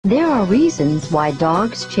There are reasons why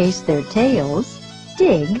dogs chase their tails,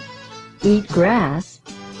 dig, eat grass,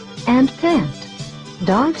 and pant.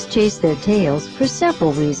 Dogs chase their tails for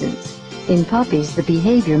several reasons. In puppies, the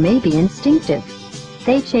behavior may be instinctive.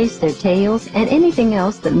 They chase their tails and anything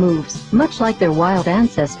else that moves, much like their wild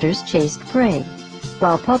ancestors chased prey.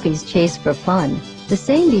 While puppies chase for fun, the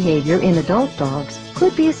same behavior in adult dogs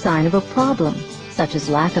could be a sign of a problem, such as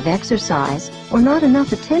lack of exercise or not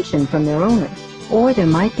enough attention from their owner. Or there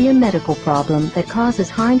might be a medical problem that causes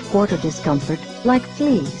hindquarter discomfort, like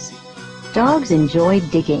fleas. Dogs enjoy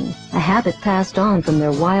digging, a habit passed on from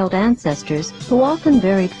their wild ancestors who often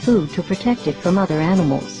buried food to protect it from other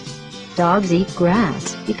animals. Dogs eat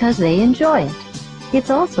grass because they enjoy it. It's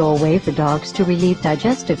also a way for dogs to relieve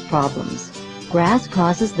digestive problems. Grass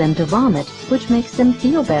causes them to vomit, which makes them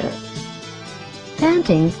feel better.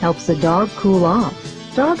 Panting helps the dog cool off.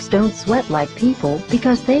 Dogs don't sweat like people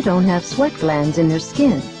because they don't have sweat glands in their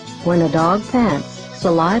skin. When a dog pants,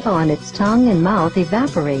 saliva on its tongue and mouth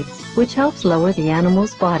evaporates, which helps lower the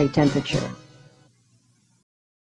animal's body temperature.